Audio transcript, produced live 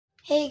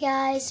Hey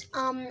guys,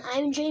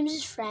 I'm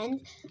James's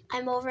friend.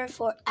 I'm over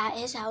at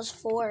his house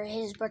for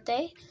his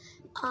birthday.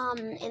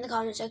 In the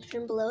comment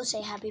section below,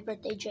 say happy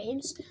birthday,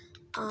 James.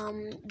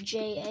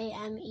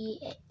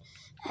 James.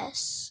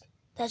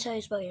 That's how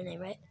you spell your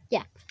name, right?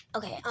 Yeah.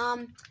 Okay.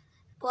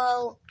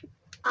 Well,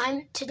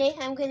 today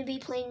I'm going to be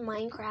playing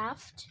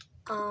Minecraft.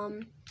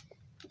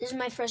 This is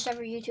my first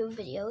ever YouTube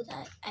video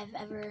that I've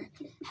ever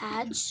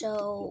had,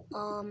 so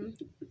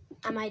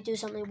I might do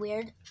something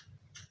weird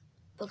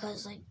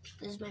because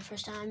this is my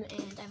first time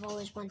and I've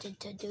always wanted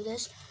to do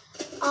this.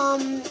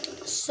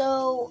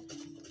 So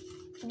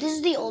this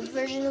is the old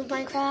version of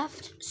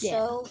Minecraft.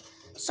 So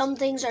some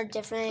things are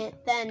different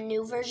than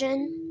new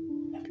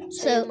version.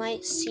 So you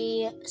might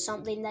see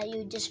something that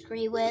you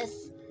disagree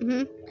with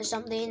or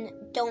something.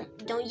 Don't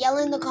yell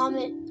in the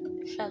comment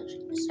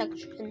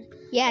section.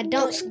 Yeah,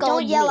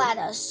 don't yell at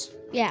us.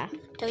 Yeah.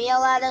 Don't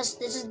yell at us.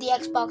 This is the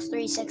Xbox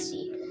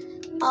 360.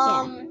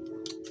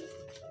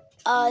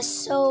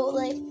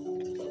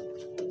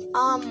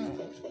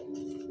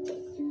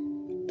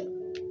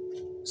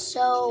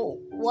 So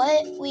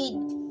what we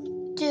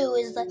do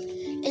is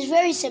it's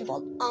very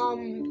simple.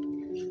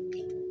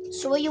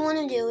 So what you want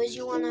to do is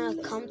you want to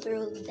come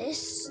through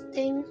this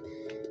thing,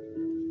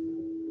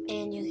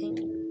 and you can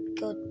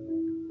go.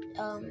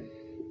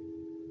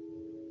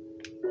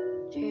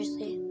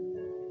 Seriously,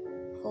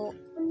 hold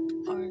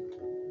R.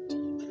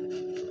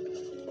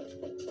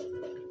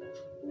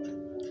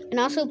 And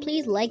also,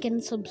 please like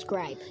and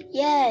subscribe.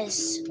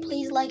 Yes,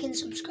 please like and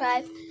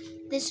subscribe.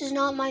 This is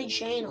not my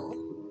channel.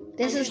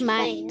 This is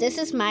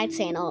my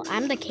channel.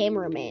 I'm the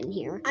cameraman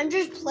here. I'm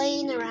just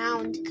playing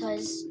around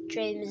because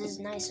James is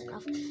nice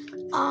enough.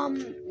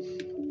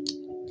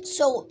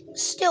 So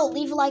still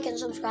leave a like and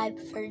subscribe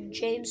for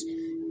James.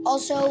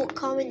 Also,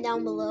 comment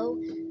down below.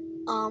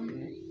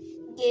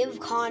 Give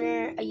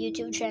Connor a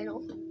YouTube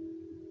channel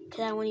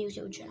because I want a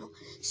YouTube channel.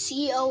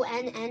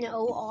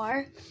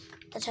 Connor.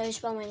 That's how you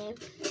spell my name.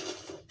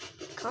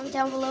 Comment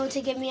down below to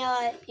give me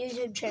a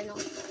YouTube channel.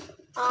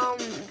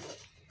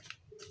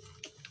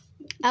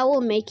 I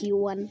will make you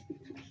one.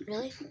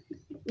 Really?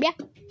 Yeah.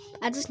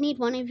 I just need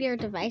one of your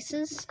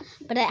devices,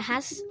 but it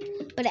has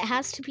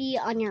to be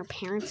on your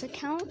parents'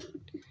 account.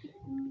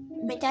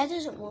 My dad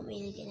doesn't want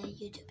me to get a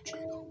YouTube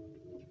channel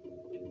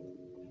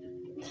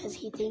because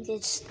he thinks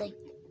it's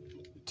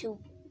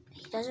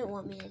he doesn't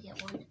want me to get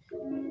one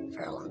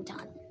for a long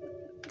time.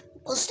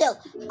 Well, still,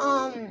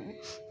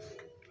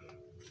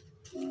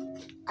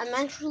 I'm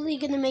actually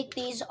gonna make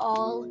these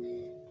all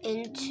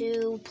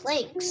into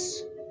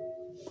planks.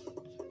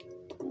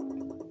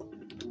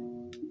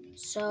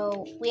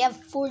 So we have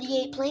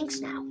 48 planks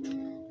now.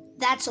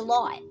 That's a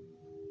lot.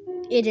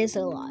 It is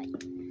a lot.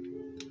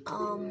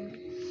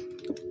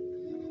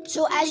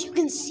 So as you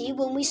can see,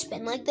 when we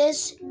spin like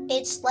this,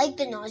 it's like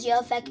the nausea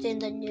effect in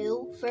the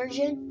new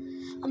version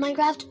of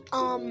Minecraft.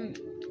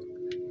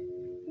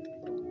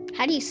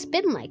 How do you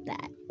spin like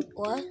that?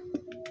 What?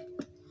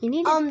 You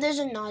need there's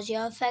a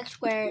nausea effect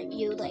where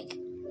you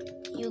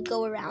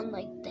go around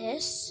like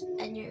this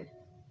and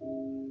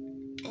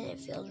it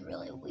feels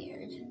really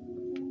weird.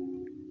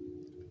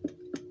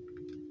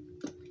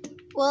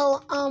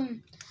 Well,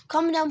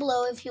 comment down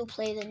below if you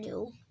play the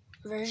new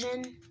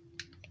version.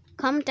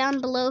 Comment down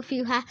below if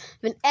you have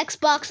an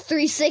Xbox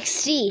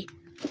 360.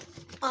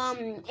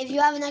 If you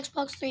have an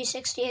Xbox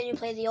 360 and you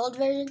play the old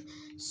version,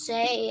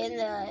 say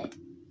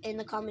in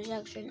the comment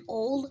section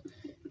old.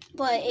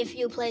 But if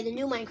you play the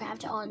new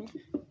Minecraft on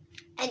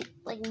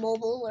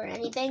mobile or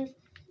anything,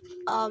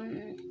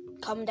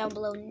 comment down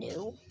below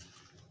new.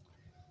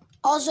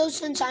 Also,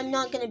 since I'm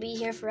not gonna be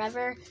here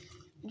forever,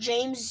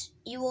 James,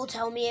 you will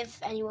tell me if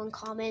anyone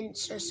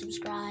comments or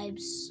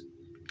subscribes.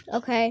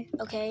 Okay.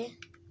 Okay.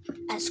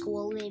 At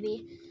school,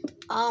 maybe.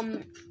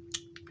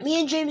 Me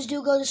and James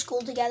do go to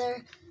school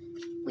together.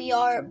 We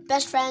are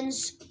best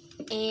friends,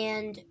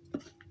 and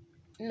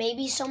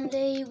maybe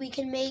someday we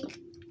can make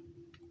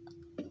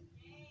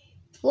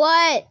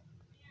what?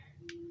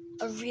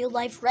 A real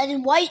life red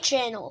and white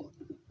channel.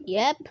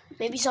 Yep.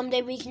 Maybe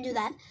someday we can do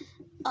that.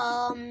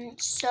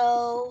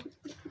 So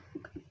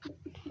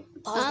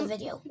pause the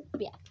video.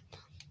 Yeah.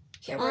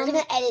 Here, we're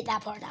gonna edit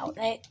that part out,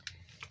 right?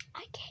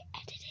 I can't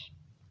edit it.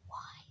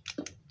 Why?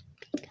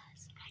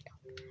 Because I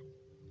don't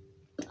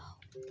have. Oh,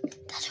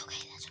 that's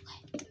okay.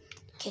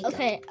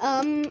 Okay.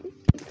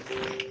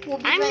 We'll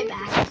be right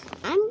back.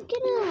 I'm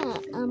gonna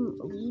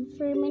leave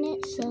for a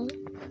minute. So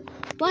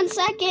 1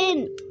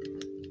 second.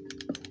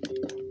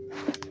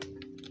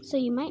 So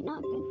you might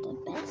not get the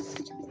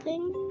best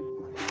thing.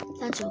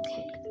 That's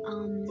okay.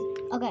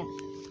 Okay.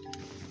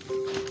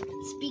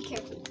 Just be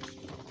careful.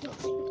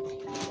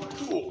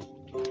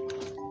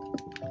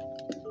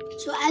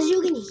 So as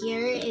you can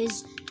hear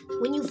is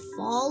when you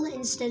fall,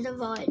 instead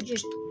of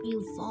just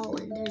you fall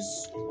and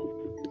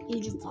you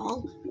just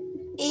fall,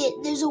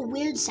 there's a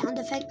weird sound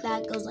effect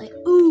that goes like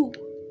ooh.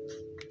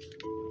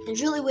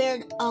 It's really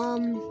weird.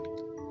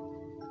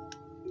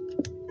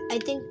 I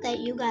think that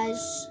you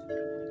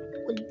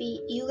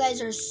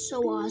guys are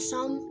so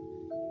awesome,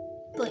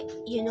 but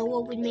you know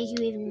what would make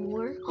you even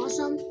more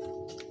awesome?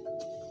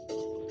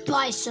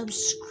 by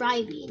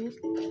subscribing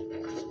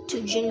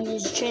to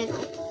James's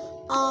channel.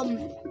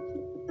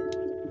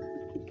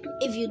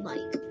 If you'd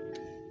like.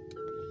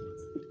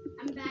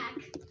 I'm back.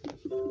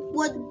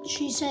 What'd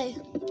she say?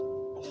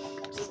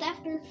 Just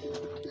after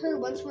her,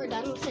 once we're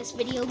done with this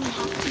video, we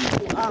have to,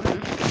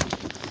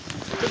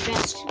 Get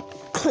dressed.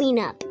 clean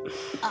up.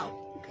 Oh.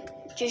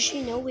 Did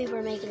she know we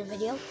were making a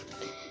video?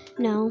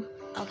 No.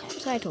 Okay.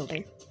 So I told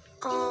her.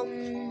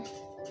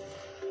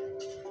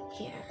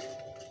 Here.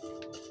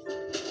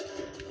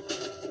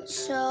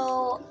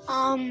 So,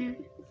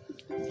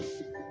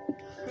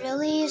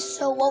 really?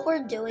 So what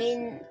we're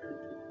doing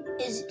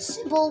is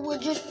simple. We're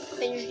just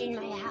finishing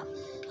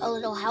a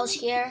little house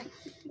here.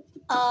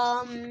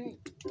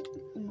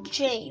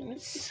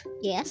 James,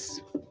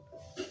 Yes.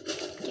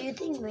 do you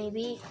think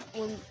maybe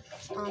when,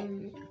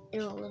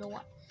 in a little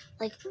while,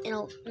 like,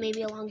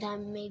 maybe a long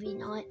time, maybe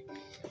not,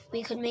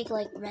 we could make,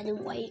 like, red and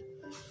white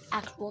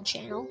actual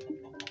channel?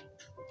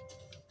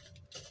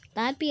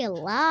 That'd be a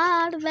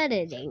lot of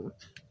editing.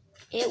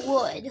 It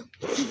would.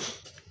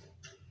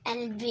 And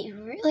it'd be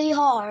really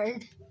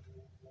hard.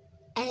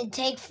 And it'd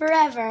take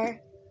forever.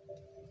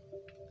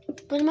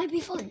 But it might be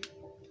fun.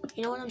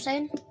 You know what I'm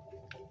saying?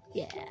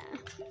 Yeah.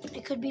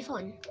 It could be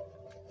fun.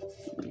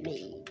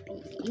 Maybe.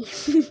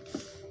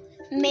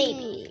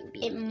 Maybe.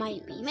 It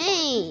might be.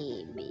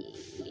 Maybe.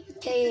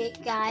 Okay,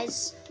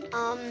 guys.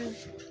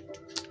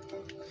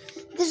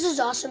 This is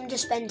awesome to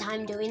spend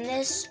time doing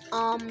this.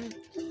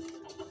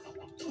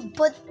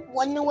 But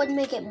one would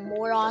make it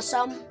more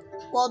awesome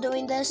while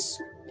doing this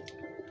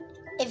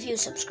if you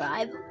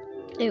subscribe.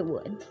 It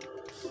would.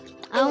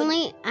 I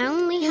only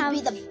You'd have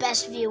be the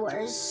best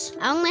viewers.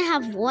 I only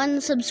have one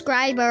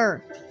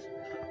subscriber.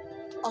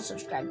 I'll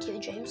subscribe to you,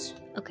 James.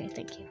 Okay,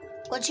 thank you.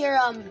 What's your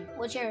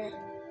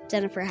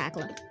Jennifer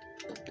Hackla.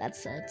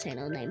 That's the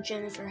channel name.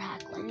 Jennifer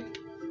Hacklin?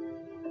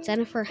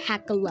 Jennifer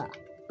Hackla.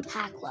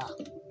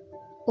 Hackla.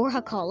 Or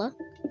Hakala.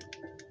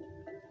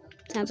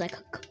 Sounds like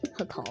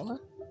Hakala.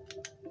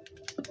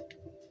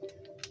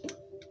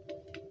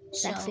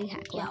 Sexy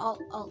Hackla. Yeah,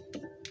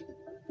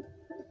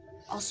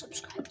 I'll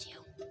subscribe to you.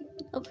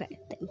 Okay,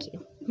 thank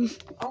you.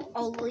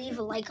 I'll leave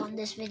a like on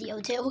this video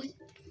too.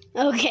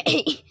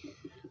 Okay.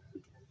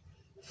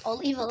 I'll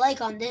leave a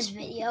like on this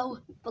video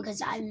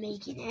because I'm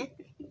making it.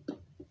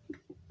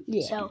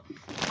 Yeah. So,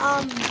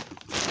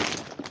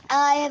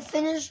 I have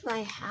finished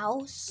my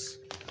house.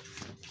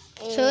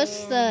 So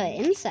it's the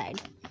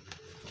inside.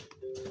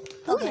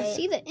 Ooh, Okay,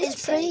 see the inside.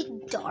 it's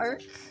pretty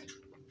dark.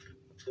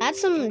 Add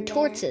some in there.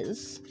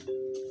 torches.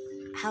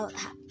 How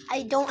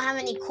I don't have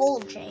any coal,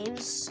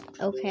 James.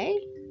 Okay.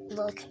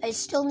 Look, I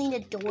still need a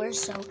door,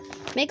 so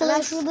Make a I'm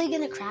little. actually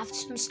gonna craft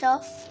some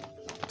stuff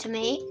to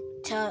make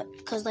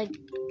cause like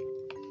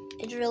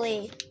it's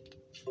really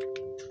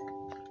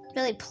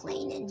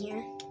plain in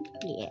here.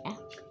 Yeah.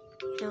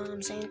 You know what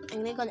I'm saying?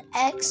 I'm gonna go to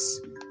X.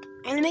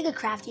 I'm gonna make a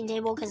crafting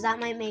table because that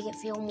might make it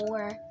feel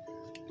more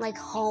like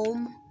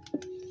home.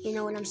 You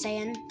know what I'm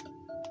saying?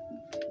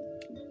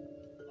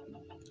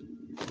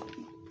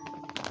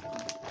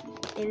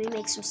 Maybe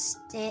make some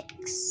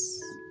sticks.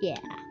 Yeah.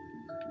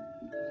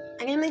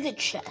 I'm gonna make a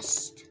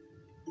chest.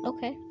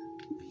 Okay.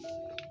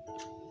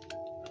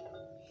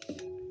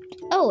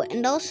 Oh,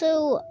 and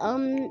also,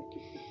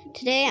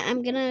 today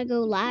I'm gonna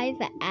go live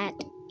at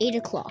 8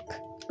 o'clock.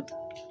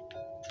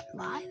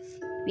 Live?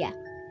 Yeah.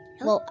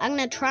 Well, I'm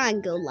gonna try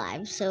and go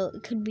live, so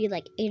it could be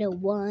like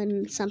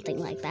 8:01, something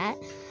like that.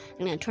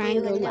 I'm gonna try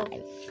and go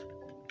live.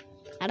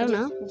 I don't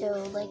know. Do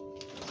like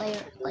play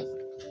like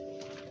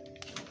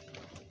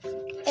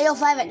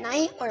 8:05 at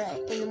night or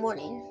in the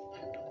morning?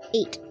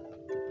 8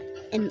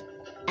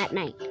 at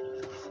night.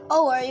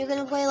 Oh, are you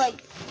gonna play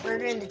like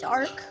Murder in the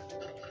Dark?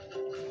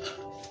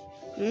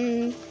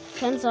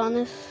 Depends on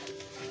if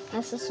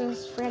my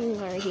sister's friends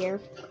are here.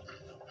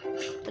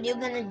 What are you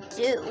gonna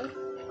do?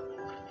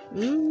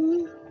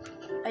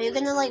 Are you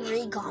gonna like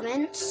read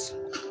comments?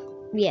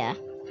 Yeah.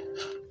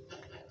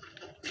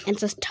 And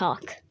just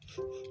talk.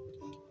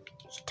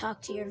 Just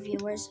talk to your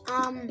viewers.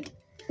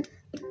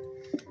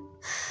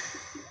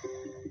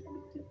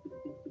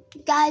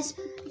 Guys,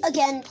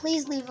 again,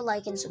 please leave a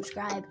like and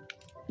subscribe.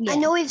 Yeah. I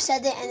know we've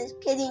said it and it's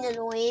getting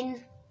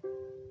annoying.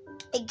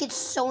 It gets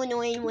so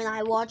annoying when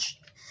I watch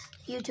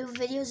YouTube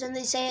videos and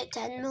they say it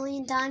 10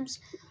 million times.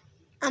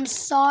 I'm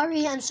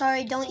sorry,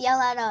 don't yell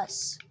at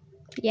us.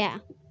 Yeah.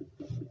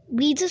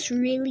 We just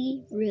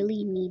really,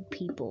 really need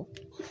people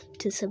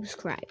to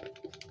subscribe.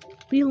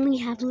 We only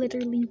have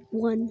literally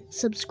 1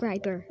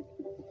 subscriber.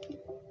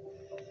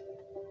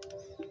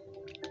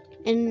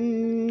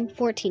 And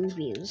 14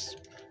 views.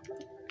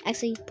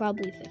 Actually,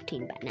 probably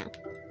 15 by now.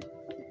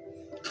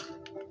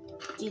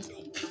 Do you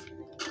think?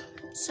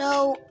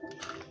 So,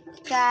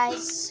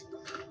 guys,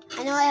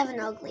 I know I have an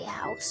ugly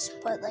house,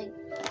 but like,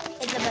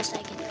 it's the best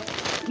I can do.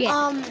 Yeah.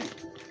 I'm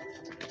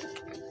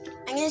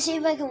gonna see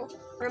if I can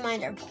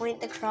point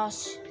the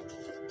crosshair.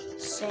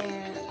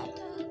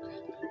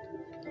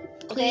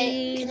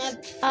 Okay, Please.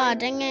 can Ah,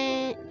 dang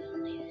it.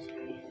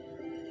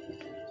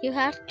 You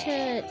have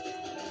to...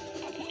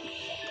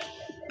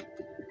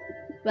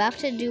 We have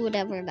to do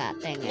whatever that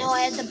thing is. No,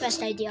 I had the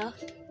best idea.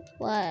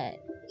 What?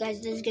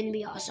 Guys, this is gonna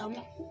be awesome.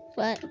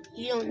 What?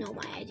 You don't know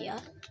my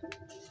idea.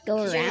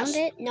 Go around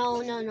it?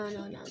 No.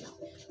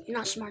 You're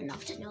not smart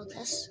enough to know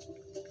this.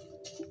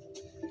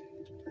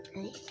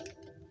 Ready?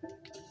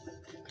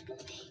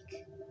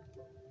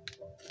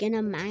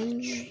 Gonna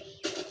mine. Tree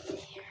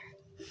right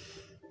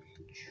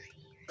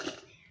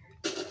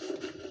there.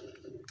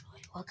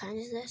 Wait, what kind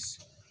is this?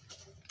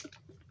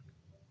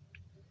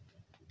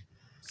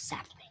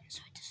 Sapling,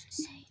 so it doesn't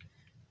say.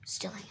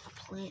 Still ain't gonna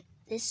plant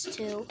this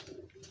too.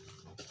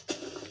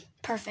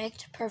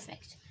 Perfect.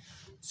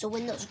 So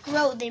when those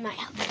grow, they might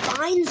have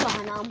vines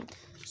on them.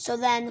 So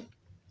then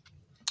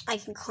I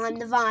can climb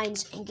the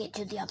vines and get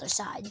to the other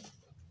side.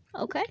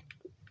 Okay.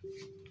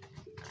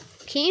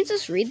 Can you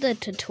just read the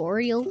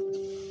tutorial?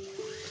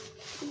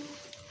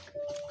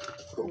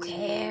 Who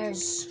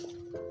cares?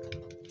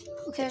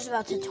 Who cares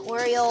about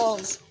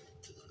tutorials?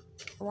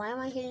 Why am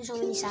I getting so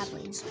many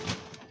saplings?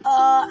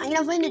 I'm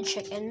gonna find a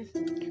chicken.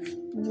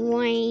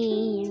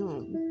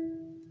 Wow.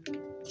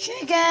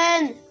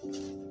 Chicken!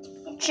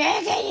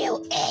 Chicken,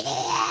 you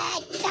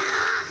idiot!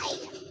 Die!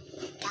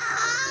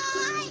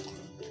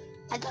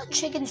 I thought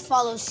chickens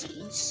follow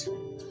seeds.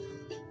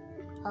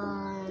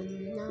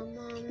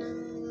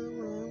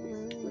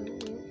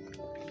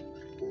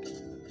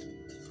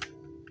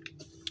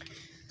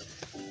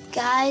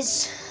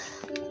 Guys,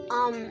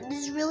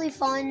 this is really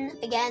fun.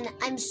 Again,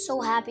 I'm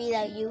so happy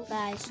that you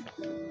guys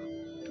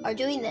are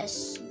doing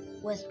this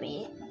with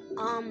me.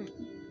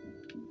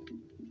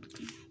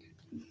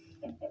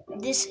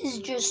 This is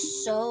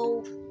just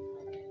so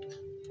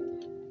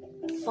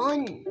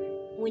fun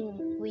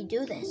when we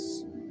do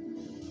this.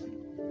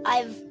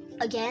 I've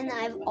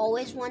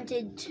always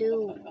wanted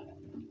to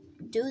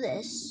do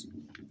this,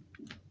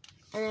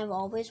 and I've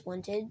always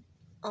wanted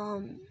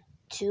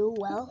to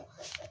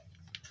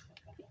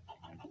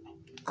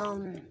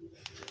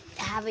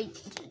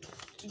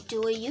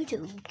do a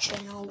YouTube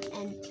channel,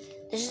 and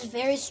this is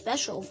very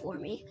special for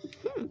me.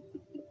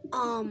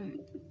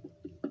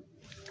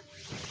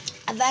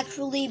 I've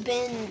actually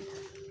been,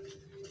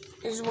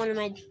 this is one of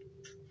my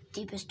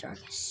deepest,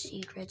 darkest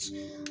secrets.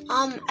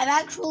 I've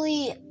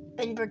actually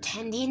been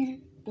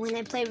pretending, when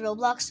I play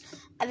Roblox,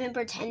 I've been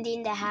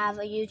pretending to have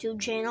a YouTube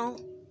channel,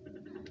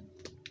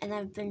 and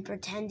I've been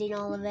pretending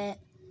all of it.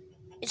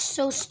 It's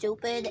so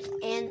stupid,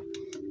 and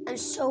I'm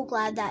so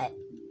glad that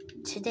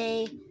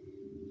today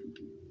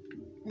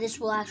this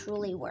will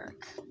actually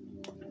work.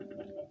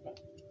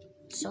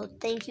 So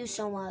thank you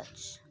so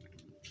much.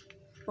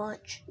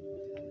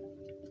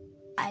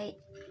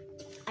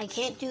 I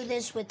can't do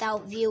this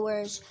without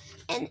viewers,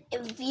 and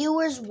if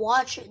viewers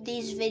watch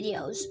these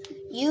videos,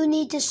 you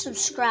need to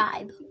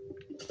subscribe.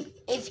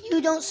 If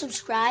you don't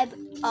subscribe,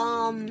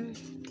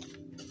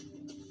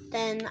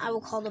 then I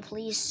will call the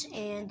police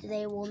and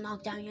they will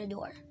knock down your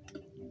door.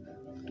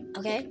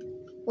 Okay?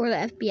 Or the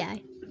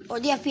FBI. Or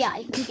the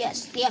FBI.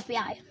 Yes, the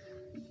FBI.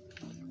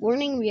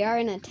 Warning, we are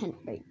in a tent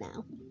right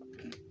now.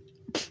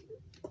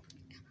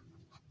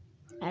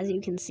 As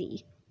you can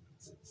see,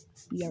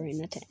 we are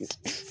in a tent.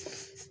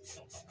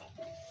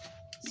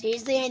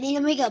 Seriously, I need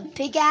to make a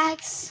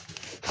pickaxe.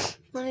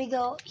 Let me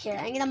go. Here,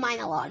 I'm going to mine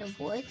a lot of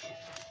wood.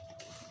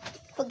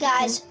 But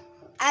guys,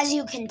 as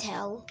you can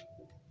tell,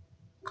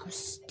 I'm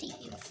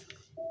Steve.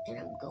 And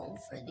I'm going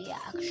for the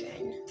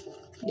action.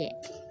 Yeah.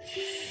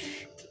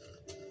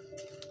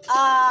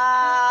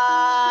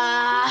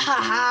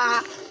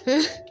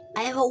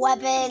 I have a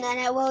weapon and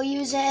I will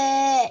use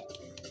it.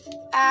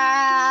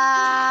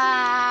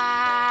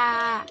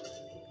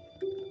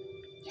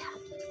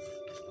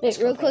 Wait,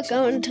 real quick,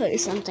 I want to tell you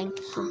something.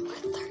 We're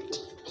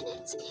 13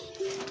 minutes in.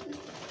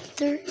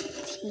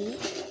 13?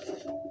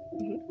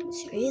 Mm-hmm.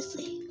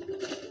 Seriously?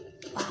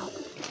 Wow.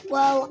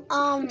 Well,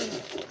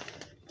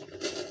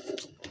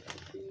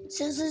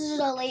 since this is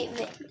a late,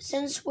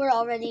 since we're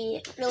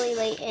already really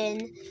late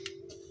in,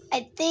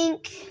 I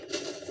think.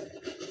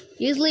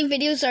 Usually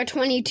videos are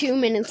 22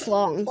 minutes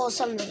long. Well,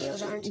 some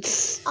videos aren't.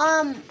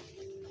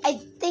 I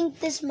think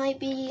this might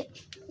be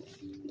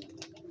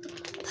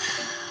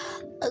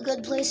a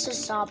good place to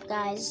stop,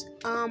 guys.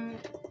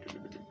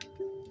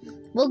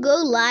 We'll go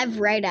live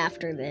right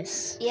after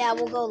this. Yeah,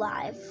 we'll go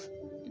live.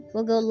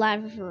 We'll go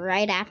live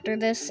right after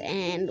this,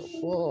 and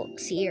we'll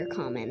see your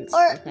comments.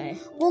 Or okay.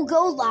 We'll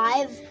go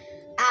live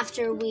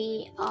after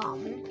we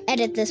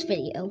edit this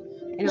video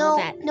and no, all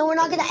that. No, we're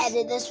not gonna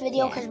edit this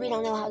video because we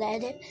don't know how to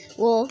edit.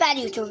 Well, bad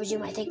YouTubers, you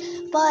might think,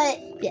 but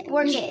yeah,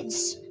 we're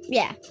kids.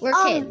 Yeah, we're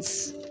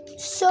kids.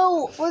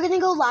 So we're gonna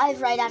go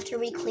live right after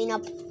we clean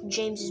up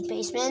James's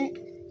basement,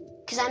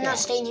 because I'm not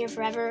staying here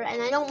forever,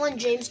 and I don't want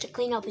James to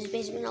clean up his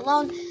basement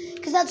alone,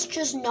 because that's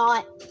just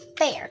not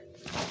fair.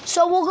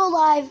 So we'll go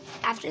live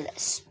after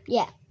this.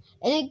 Yeah,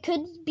 and it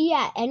could be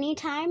at any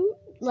time,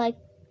 like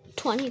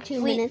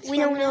 22 minutes. We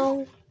don't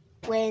know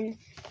when.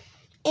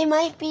 It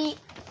might be.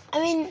 I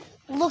mean,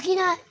 looking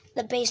at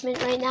the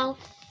basement right now,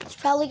 it's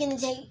probably gonna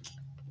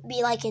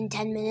be like in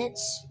 10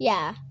 minutes.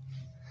 Yeah.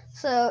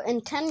 So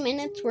in 10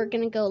 minutes, we're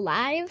gonna go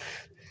live.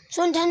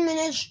 So in 10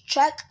 minutes,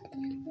 check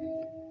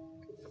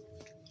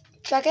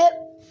check it.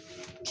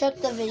 Check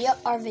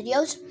our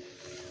videos.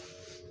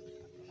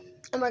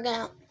 And we're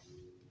gonna,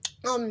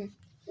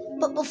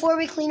 but before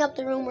we clean up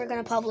the room, we're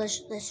gonna publish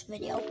this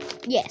video.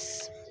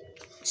 Yes.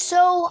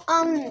 So,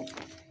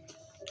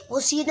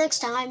 we'll see you next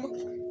time.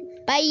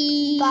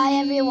 Bye.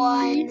 Bye,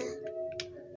 everyone.